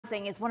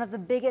Housing is one of the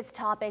biggest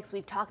topics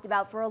we've talked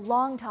about for a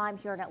long time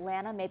here in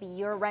Atlanta. Maybe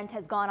your rent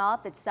has gone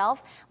up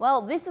itself.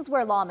 Well, this is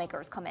where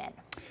lawmakers come in.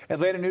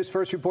 Atlanta News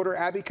First reporter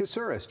Abby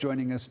Kasuris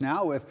joining us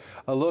now with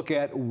a look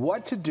at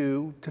what to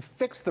do to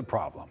fix the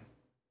problem.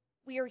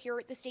 We are here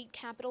at the state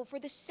capitol for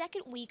the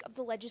second week of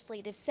the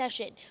legislative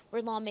session,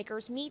 where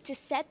lawmakers meet to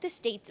set the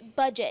state's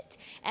budget.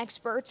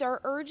 Experts are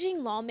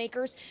urging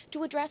lawmakers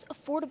to address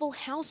affordable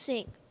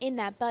housing in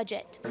that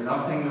budget.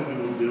 Nothing that we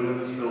will do in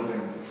this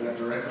building that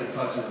directly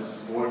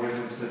touches more of your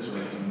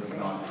constituents than this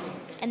document.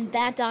 And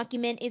that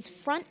document is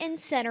front and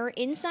center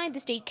inside the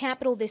state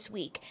capitol this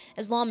week,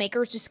 as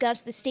lawmakers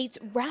discuss the state's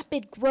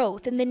rapid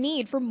growth and the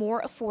need for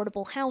more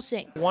affordable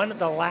housing.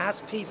 The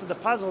last piece of the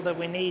puzzle that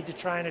we need to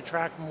try and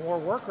attract more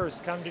workers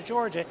to come to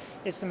Georgia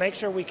is to make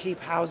sure we keep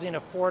housing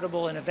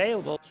affordable and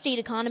available. State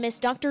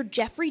economist Dr.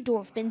 Jeffrey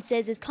Dorfman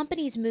says as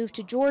companies move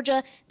to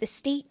Georgia, the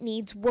state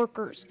needs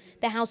workers.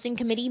 The Housing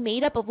Committee,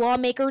 made up of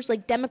lawmakers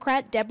like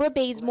Democrat Deborah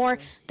Bazemore,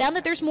 found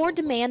that there's more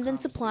demand than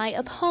supply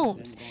of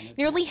homes,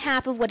 nearly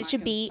half of what it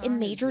should be in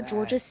major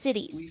Georgia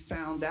cities. We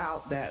found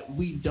out that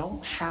we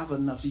don't have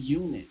enough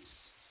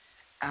units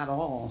at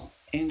all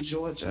in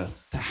Georgia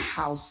to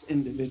house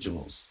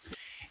individuals.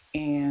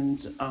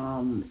 And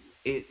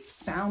it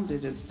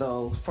sounded as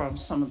though from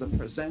some of the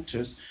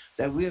presenters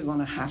that we're going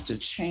to have to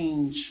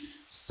change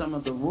some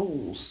of the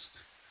rules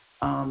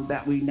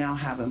that we now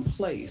have in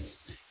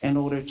place in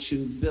order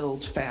to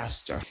build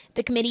faster.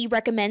 The committee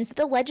recommends that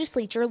the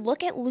legislature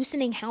look at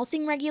loosening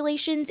housing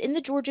regulations in the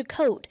Georgia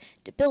Code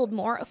to build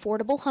more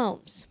affordable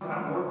homes.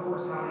 About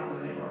workforce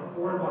housing or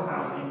affordable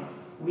housing,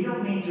 we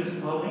don't mean just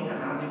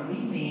low-income housing. We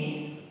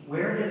mean,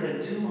 where did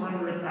the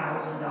 $200,000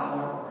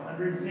 or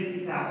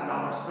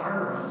 $150,000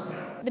 starter homes go?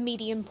 The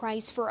median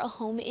price for a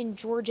home in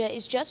Georgia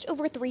is just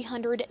over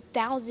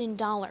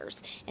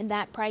 $300,000, and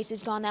that price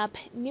has gone up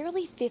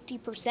nearly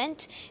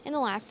 50% in the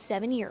last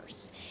 7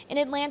 years. In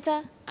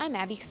Atlanta, I'm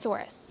Abby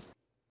Kasuris.